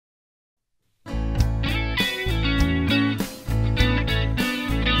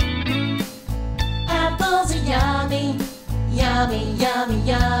Yummy, yummy,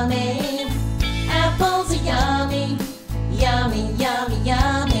 yummy. Apples are yummy. Yummy, yummy,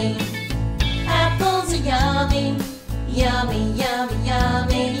 yummy. Apples are yummy. Yummy, yummy,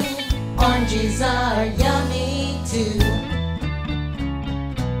 yummy. Oranges are yummy too.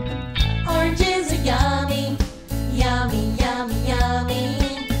 Oranges are yummy. Yummy, yummy, yummy.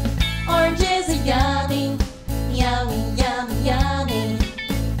 Oranges are yummy. Yummy, yummy, yummy.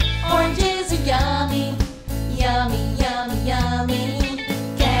 Oranges are yummy. Yummy, yummy, yummy.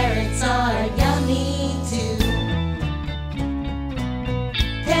 Carrots are yummy too.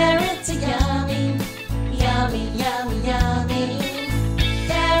 Carrots are yummy. Yummy, yummy, yummy.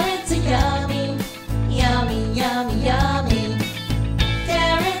 Carrots are yummy. Yummy, yummy, yummy.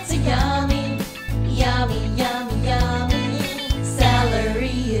 Carrots are yummy. Yummy, yummy, yummy.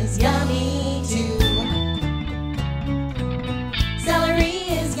 Celery is yummy too. Celery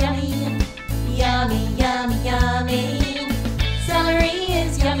is yummy. Yummy, yummy, yummy. Celery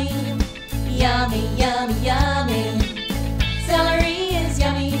is yummy. Yummy, yummy, yummy. Celery is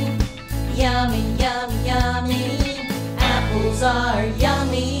yummy. Yummy, yummy, yummy. Apples are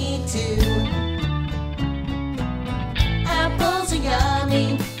yummy too. Apples are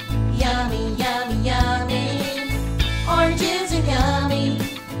yummy. Yummy, yummy, yummy. Oranges are yummy.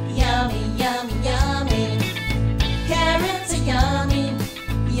 Yummy, yummy, yummy. Carrots are yummy.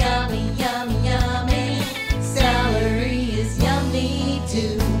 Yummy, yummy, yummy. Celery is yummy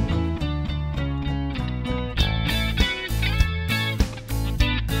too.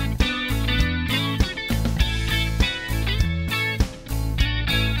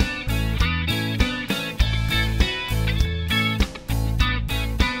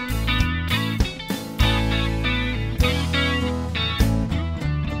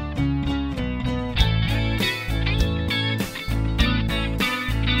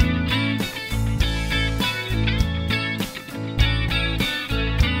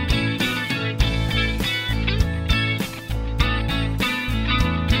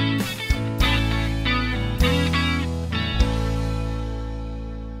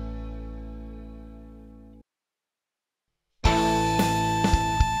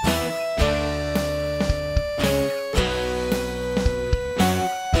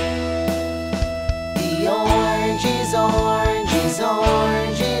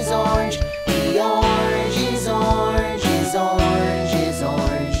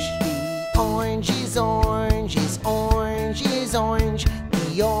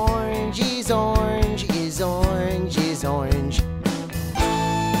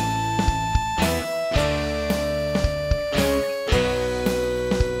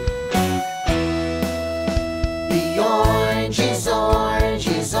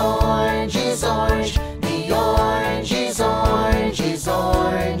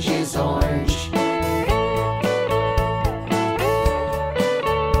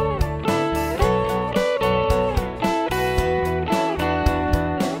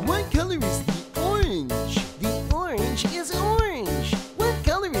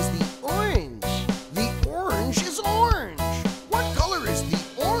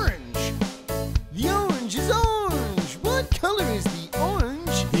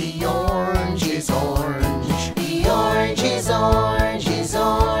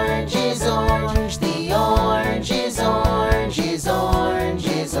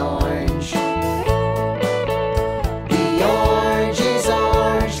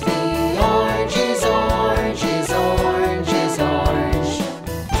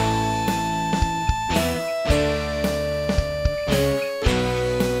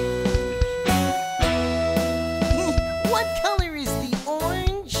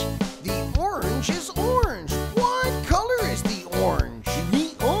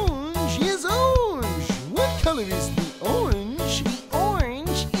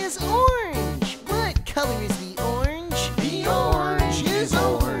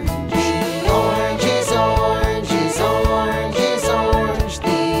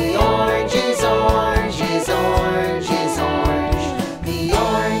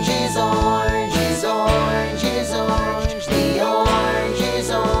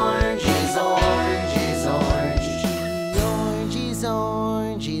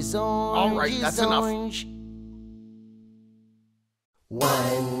 That's enough.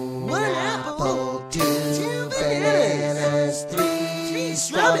 One apple, two bananas, three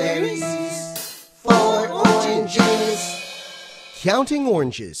strawberries, 4 oranges. Counting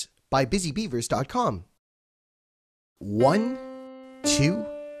Oranges by BusyBeavers.com. 1, 2,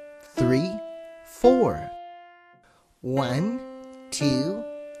 3, 4. 1, 2,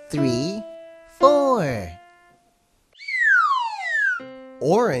 3, 4.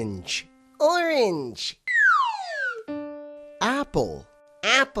 Orange. Orange. apple,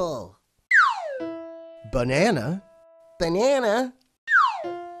 apple, banana, banana,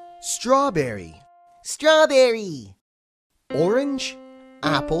 strawberry, strawberry, orange,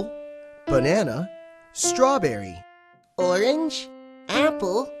 apple, banana, strawberry. orange,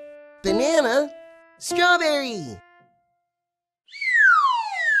 apple, banana, strawberry.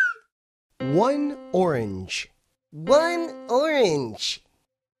 1 orange, 1 orange,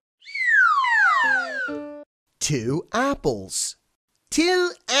 2 apples,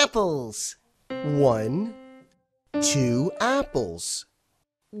 2 apples, 1, 2 apples,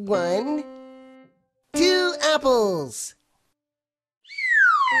 1, 2 apples,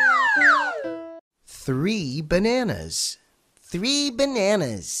 3 bananas, 3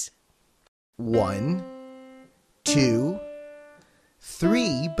 bananas, 1, 2,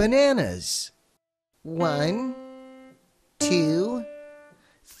 3 bananas, 1, 2,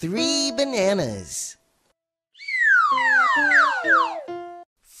 3 bananas,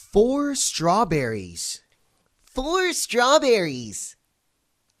 4 strawberries, 4 strawberries,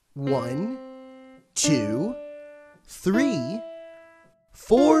 1, 2, 3,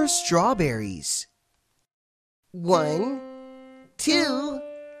 4 strawberries. 1, 2,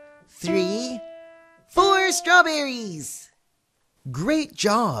 3, 4 strawberries. Great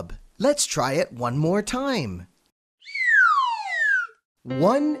job! Let's try it one more time.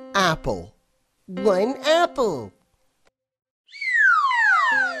 1 apple, 1 apple,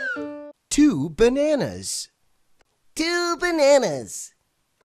 2 bananas, 2 bananas,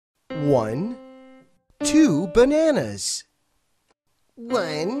 1, 2 bananas,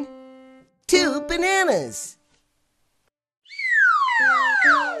 1, 2 bananas,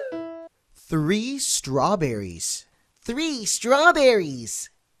 3 strawberries, 3 strawberries,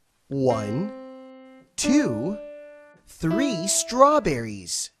 1, 2, 3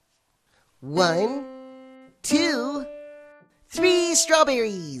 strawberries, 1, 2, 3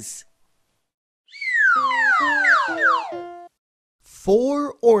 strawberries,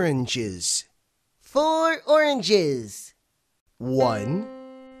 4 oranges, 4 oranges, 1,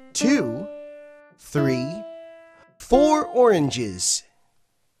 2, 3, 4 oranges,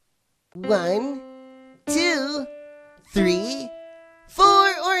 1, 2, 3,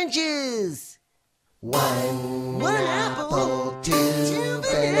 4 oranges. 1 apple, 2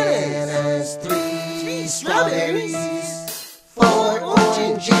 bananas, 3 strawberries, 4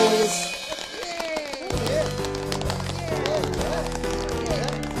 oranges.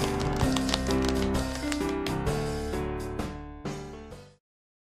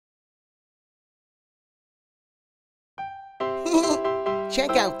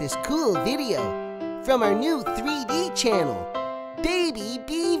 Check out this cool video from our new 3D channel, Baby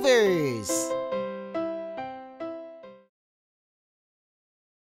Beavers.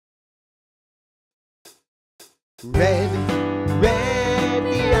 red, red,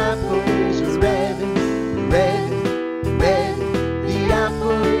 the apple is red, red, red, the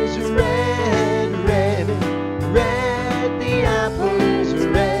apple is red, red, red, the apple is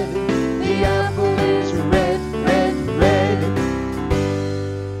red, the apple is red, red, red.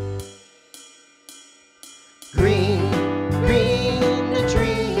 Green, green, the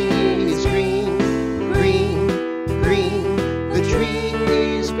tree is green, green, green, the tree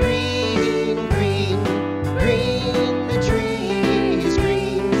is green, green, green, the tree is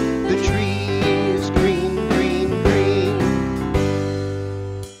green, the tree is green, green, green.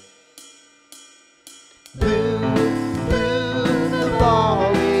 Blue, blue, the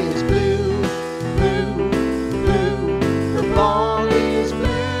ball is blue, blue, blue, the ball is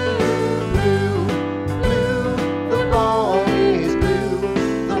blue, blue, blue, the ball is blue,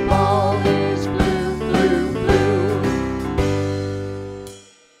 the ball is blue, blue, blue.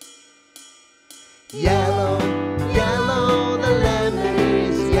 Yellow, yellow, the lemon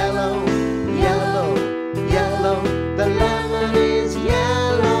is yellow, yellow, yellow, the lemon is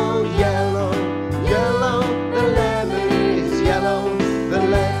yellow, yellow, yellow, the lemon is yellow, the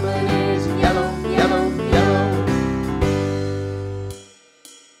lemon is yellow, yellow, yellow.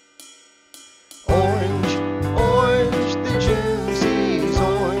 Orange, orange, the juice is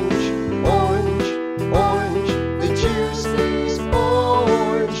orange, orange, orange, the juice is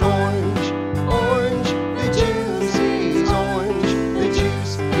orange, orange, orange, the juice is orange, the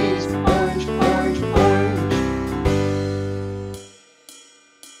juice is orange, orange, orange.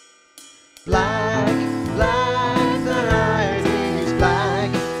 Black, black, the hat is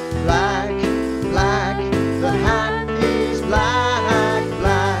black, black, black, the hat is black,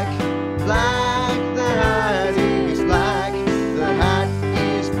 black, black, the hat is black, the hat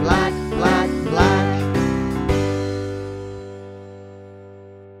is black, black, black.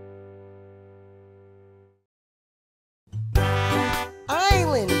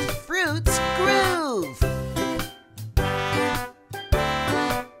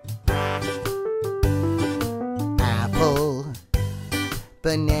 apple,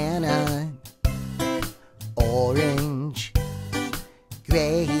 banana, orange,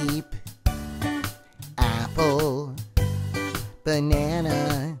 grape, apple,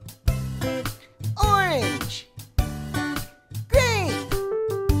 banana, orange, grape,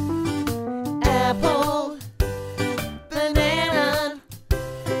 Apple, banana,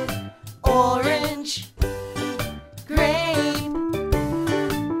 orange, grape.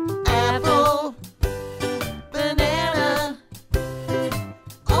 Apple, banana,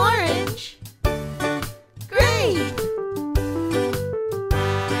 orange, grape.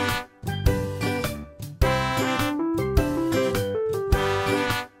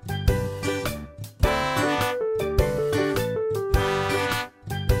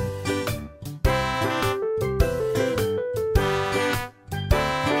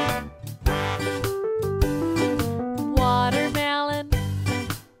 Watermelon,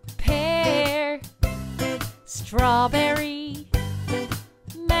 pear, strawberry,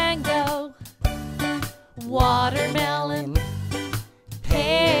 mango. Watermelon,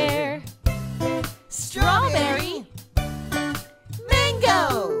 pear, strawberry,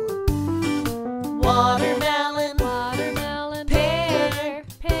 mango. Watermelon,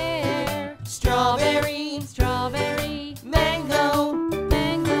 pear, strawberry, mango.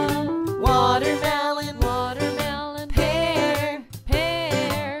 Watermelon, pear,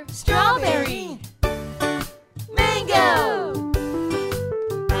 strawberry, mango.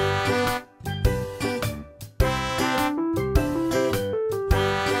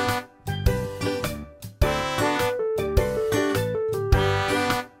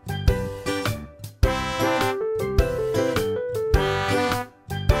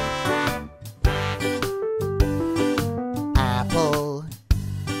 apple,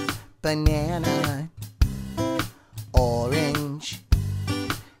 banana, orange,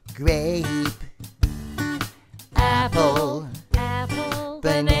 grape, apple,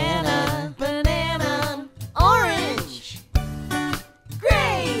 banana, orange,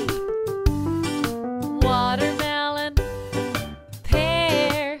 Grape. Watermelon,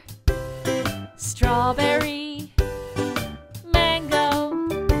 pear, strawberry, mango.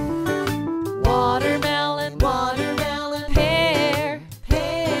 Watermelon, pear,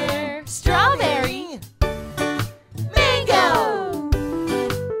 strawberry, mango.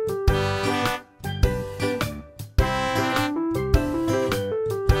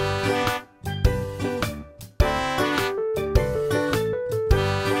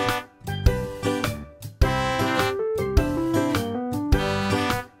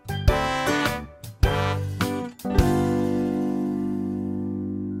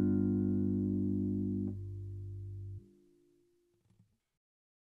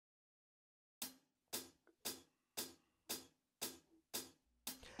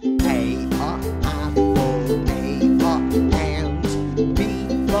 A for apple, A for ant, B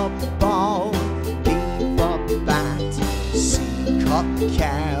for ball, B for bat, C for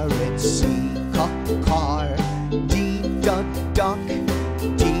carrot, C for car, D the duck,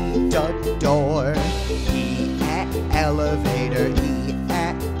 D the door, E elevator, E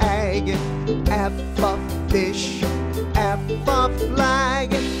egg, F for fish, F for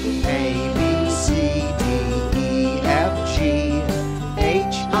flag, A B C D E F G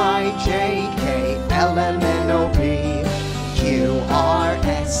H I J K L M N O P Q R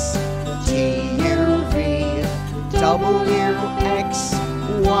S T U V W X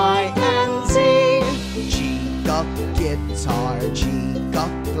Y and Z. G got guitar, G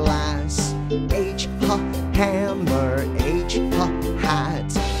got glass, H hammer, H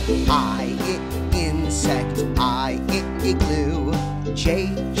hat, I insect, I glue, J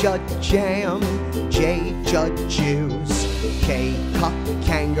jam, J juice, K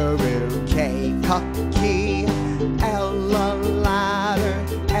kangaroo, K key, L ladder,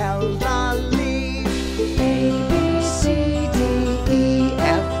 L leaf, A B C D E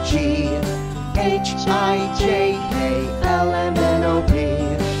F G H I J K L M N O P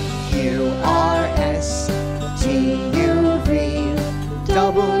Q R S T U V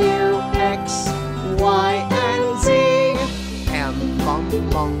W X Y and Z. M monkey,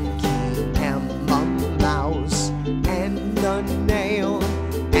 M mouse, N a nail,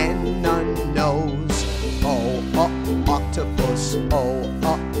 N a nose, O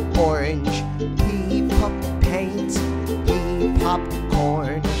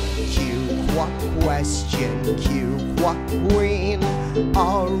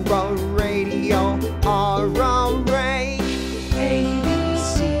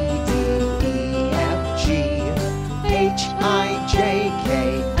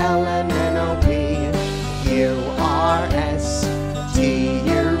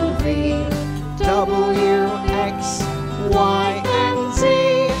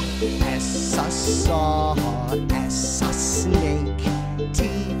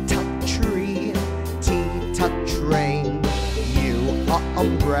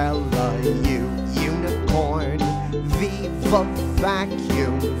umbrella, U, unicorn. V for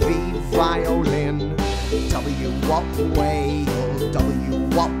vacuum, V, violin. W, what whale, W,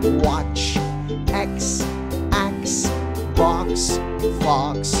 what watch. X, axe, box,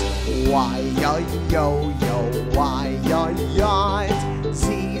 fox. Y, yo, Y, yacht.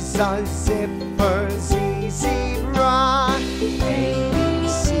 Z's a zipper, Z, zebra. A, B,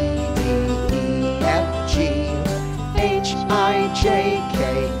 C, D, E, F, G, H, I, J, K,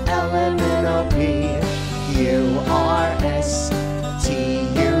 L, M, N, O, P, Q, R, S, T,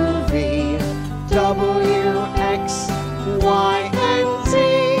 U, V, W, X, Y, and Z.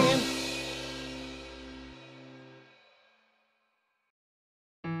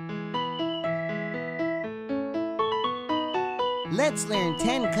 Let's learn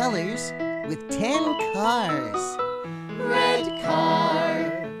 10 colors with 10 cars. Red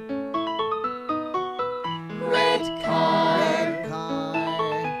car. Red car. Red car.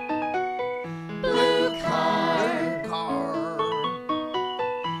 Blue car. Blue car.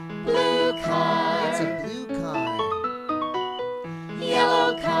 Blue car. It's a blue car. Yellow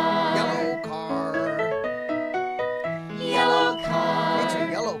car. Yellow car. Yellow car. It's a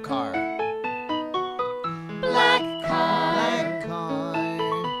yellow car. Black car. Black car.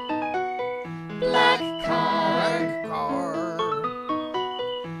 Black car. Black car.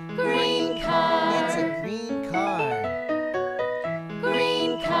 Green car. It's a green car.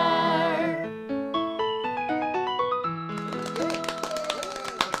 Green car.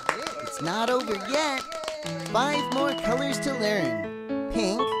 It's not over yet. 5 more colors to learn.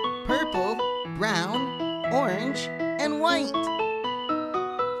 Pink, purple, brown, orange, and white.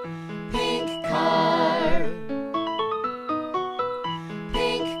 Pink car.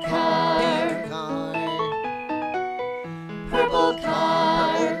 Pink car. Pink car. Purple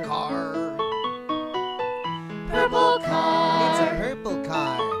car. Purple car. Purple car. It's a purple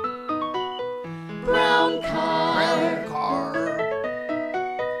car. Brown car. Brown car.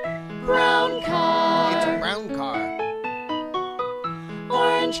 Brown car. It's a brown car.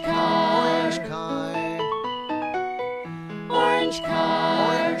 Orange car. Orange car. Orange car.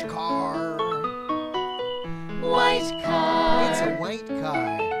 Orange car. White car. It's a white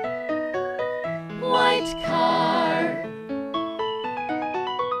car. White car.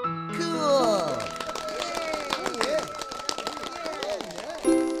 Cool.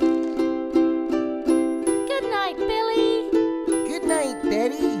 Good night, Billy. Good night,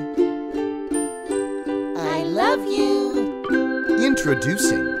 Betty. I love you.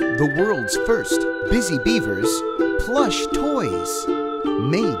 Introducing the world's first Busy Beavers plush toys.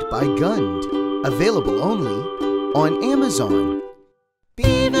 Made by Gund. Available only on Amazon.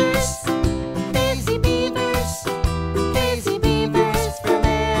 Beavers. Busy beavers. Busy beavers from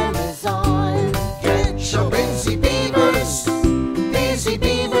Amazon. Get your busy beavers. Busy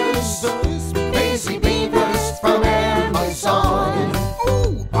beavers. Busy beavers from Amazon.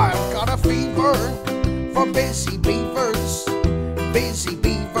 Oh, I've got a fever for Busy Beavers. Busy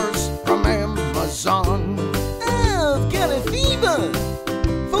Beavers from Amazon. I've got a fever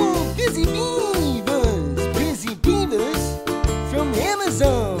for busy beavers. Busy beavers from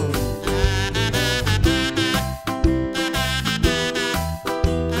Amazon.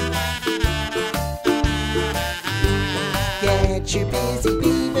 Get your busy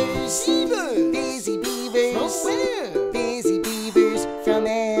beavers. Busy beavers. From where? Busy beavers from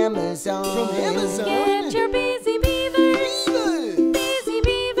Amazon. From Amazon? Get your busy beavers. Busy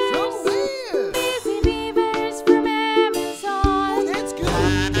beavers. From where? Busy beavers from Amazon. That's good.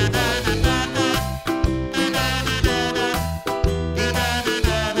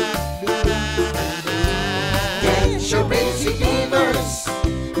 Get your busy beavers.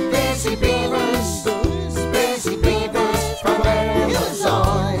 Busy beavers. Busy beavers from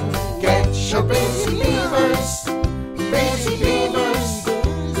Amazon. Get your busy beavers. Busy beavers.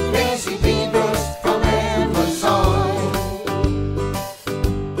 Busy beavers from Amazon.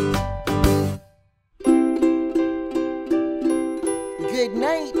 Good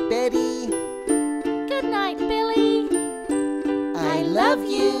night, Betty. Good night, Billy. I love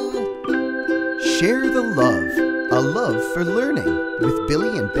you. Share the love. A love for learning with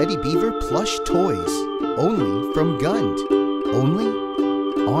Billy and Betty Beaver plush toys. Only from Gund. Only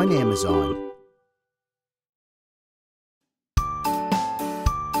on Amazon.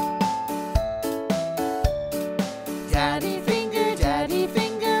 Daddy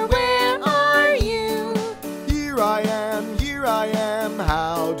finger, where are you? Here I am,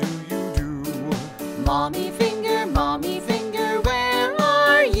 how do you do? Mommy finger, where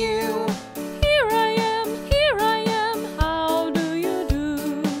are you? Here I am, how do you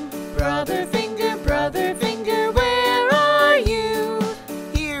do? Brother finger, where are you?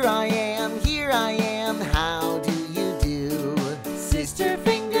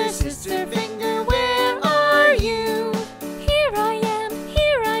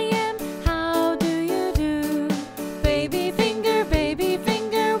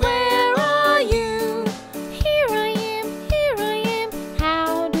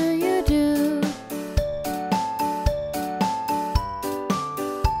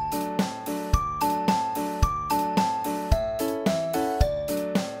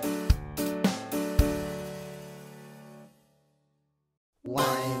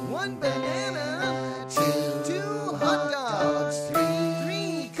 1 banana, 2 hot dogs,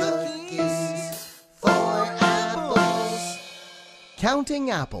 3 cookies, 4 apples.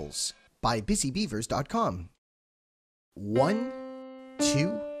 Counting Apples by BusyBeavers.com. 1,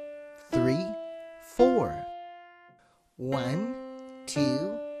 2, 3, 4. 1,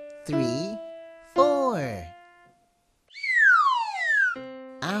 2, 3, 4.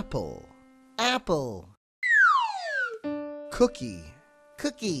 Apple, Apple, cookie,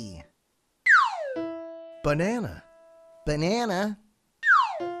 cookie, banana, banana,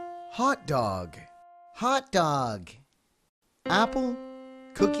 hot dog. hot dog. Apple,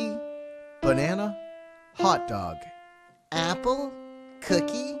 cookie, banana, hot dog. Apple,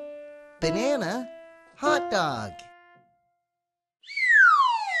 cookie, banana, hot dog.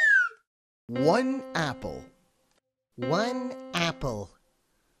 1 apple, 1 apple,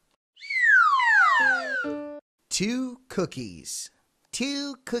 2 cookies.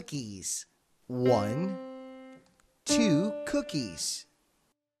 2 cookies, 1, 2 cookies.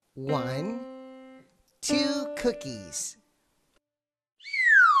 1, 2 cookies.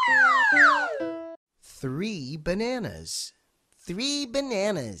 3 bananas. 3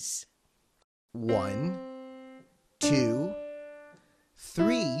 bananas. 1, 2,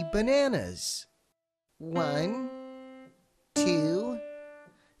 3 bananas. 1, 2,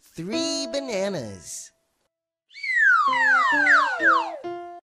 3 bananas.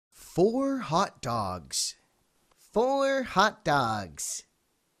 4 hot dogs. 4 hot dogs.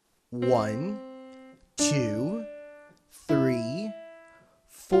 1, 2, 3,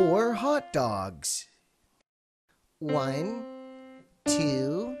 4 hot dogs. 1,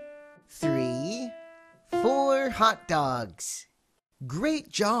 2, 3, 4 hot dogs. Great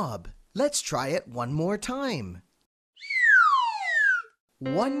job! Let's try it one more time.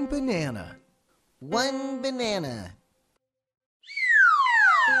 1 banana. 1 banana.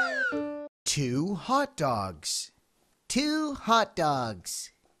 2 hot dogs. 2 hot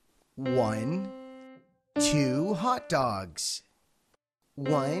dogs. 1, 2 hot dogs.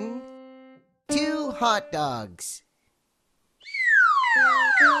 1, 2 hot dogs.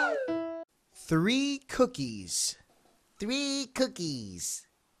 3 cookies. 3 cookies.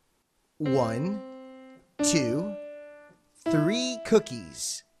 1, 2, 3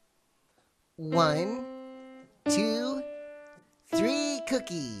 cookies. 1, 2, 3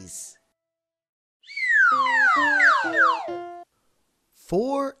 cookies.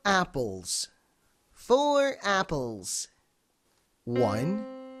 4 apples. 4 apples. 1,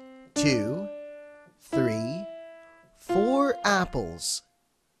 2, 3, 4 apples.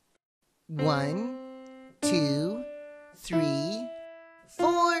 1, 2, 3,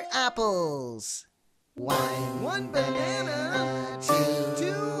 4 apples. 1 banana,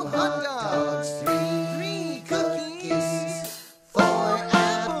 2 hot dogs, 3 cookies, 4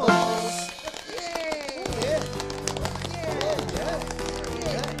 apples. Yay!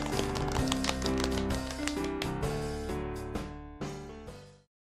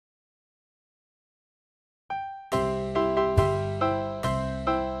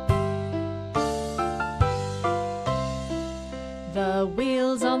 The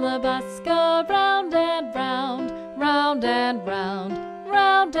wheels on the bus go round and round, round and round,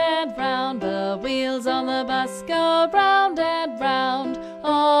 round and round. The wheels on the bus go round and round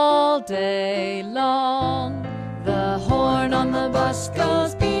all day long. The horn on the bus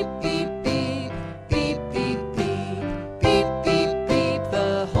goes beep, beep, beep, beep, beep, beep, beep, beep, beep.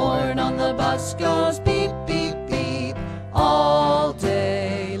 The horn on the bus goes beep, beep, beep all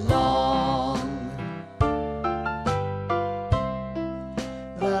day long.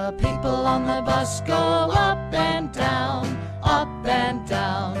 The people on the bus go up and down, up and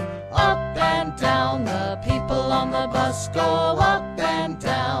down, up and down. The people on the bus go up and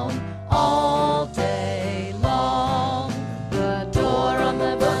down all day long. The door on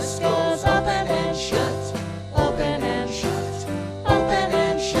the bus goes open and shut, open and shut, open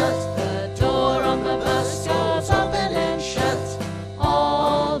and shut. The door on the bus goes open and shut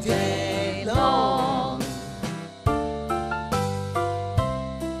all day long.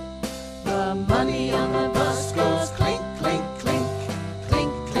 The money on the bus goes clink, clink, clink,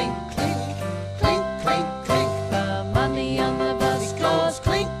 clink, clink, clink, clink, clink, clink. The money on the bus goes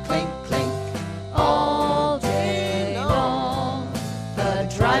clink, clink,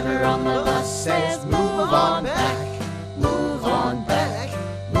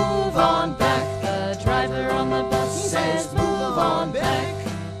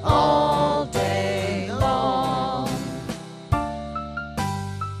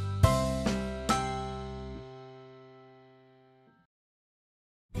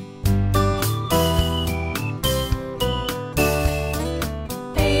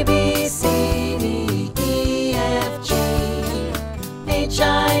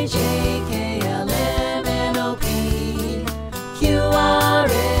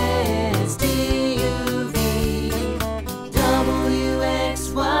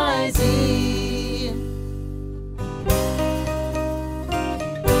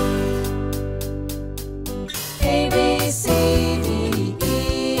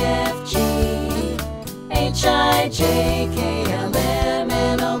 H-I-J-K-L-M-N-O-P,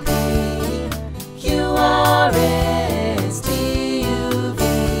 Q-R-S-T-U-V,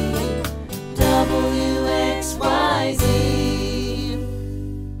 W-X-Y-Z.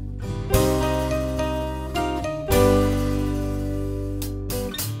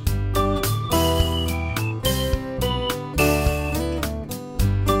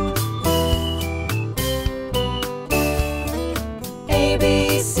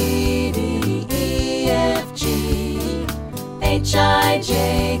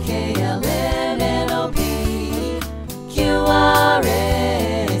 H-I-J-K-L-M-N-O-P, Q-R-S-T-U-V,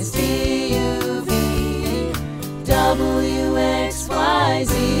 W-X-Y-Z.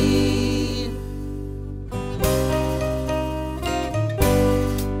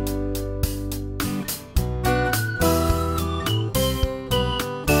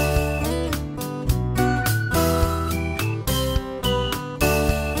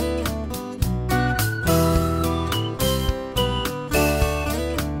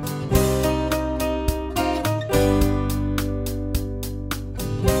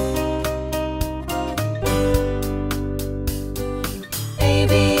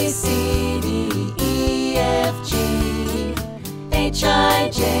 H-I-J-K-L-M-N-O-P,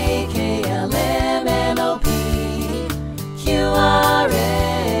 Q-R-S-T-U-V,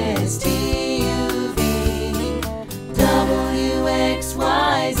 W-X-Y-Z.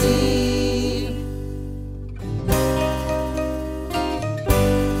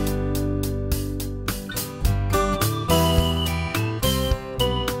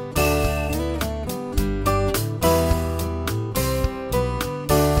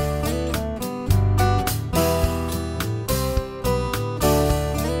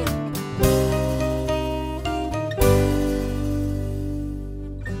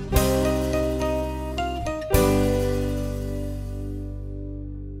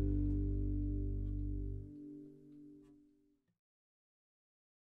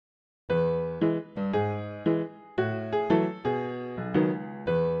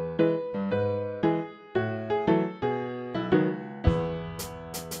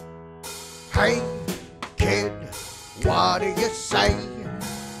 Hey, kid, what do you say?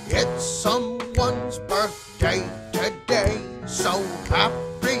 It's someone's birthday today, so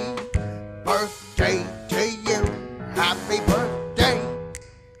happy birthday to you. Happy birthday,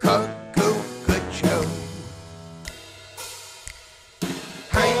 cuckoo, cuckoo.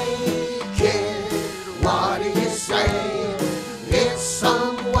 Hey, kid, what do you say? It's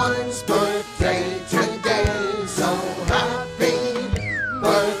someone's birthday today, so happy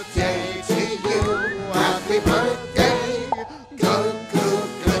birthday to you. Happy birthday, cuckoo,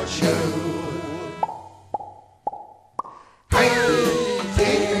 cuckoo. Hey,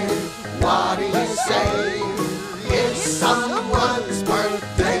 kid, what do you say? It's someone's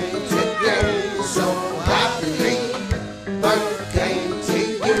birthday today, so happy birthday to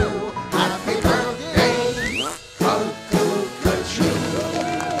you. Happy birthday, cuckoo, cuckoo.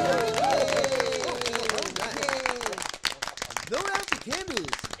 Blow out the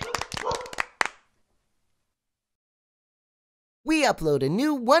candles. We upload a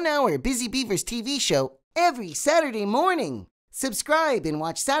new 1-hour Busy Beavers TV show every Saturday morning. Subscribe and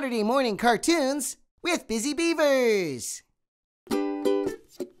watch Saturday morning cartoons with Busy Beavers.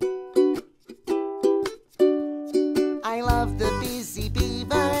 I love the Busy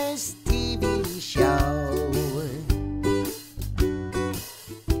Beavers TV show.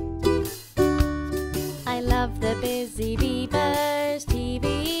 I love the Busy Beavers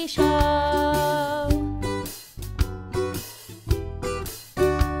TV show.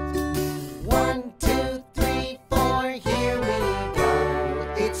 1, 2, 3, 4, here we go.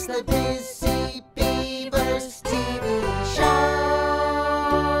 It's the Busy Beavers TV show.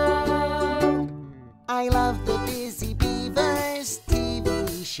 I love the Busy Beavers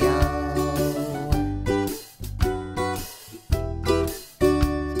TV show.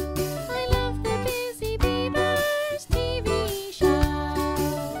 I love the Busy Beavers TV show.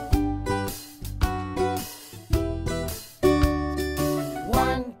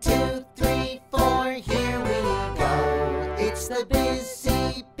 1, 2, 3, 4, here we go. It's the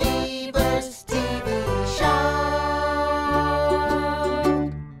Busy Beavers TV show.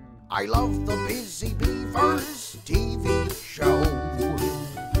 I love the Busy Beavers TV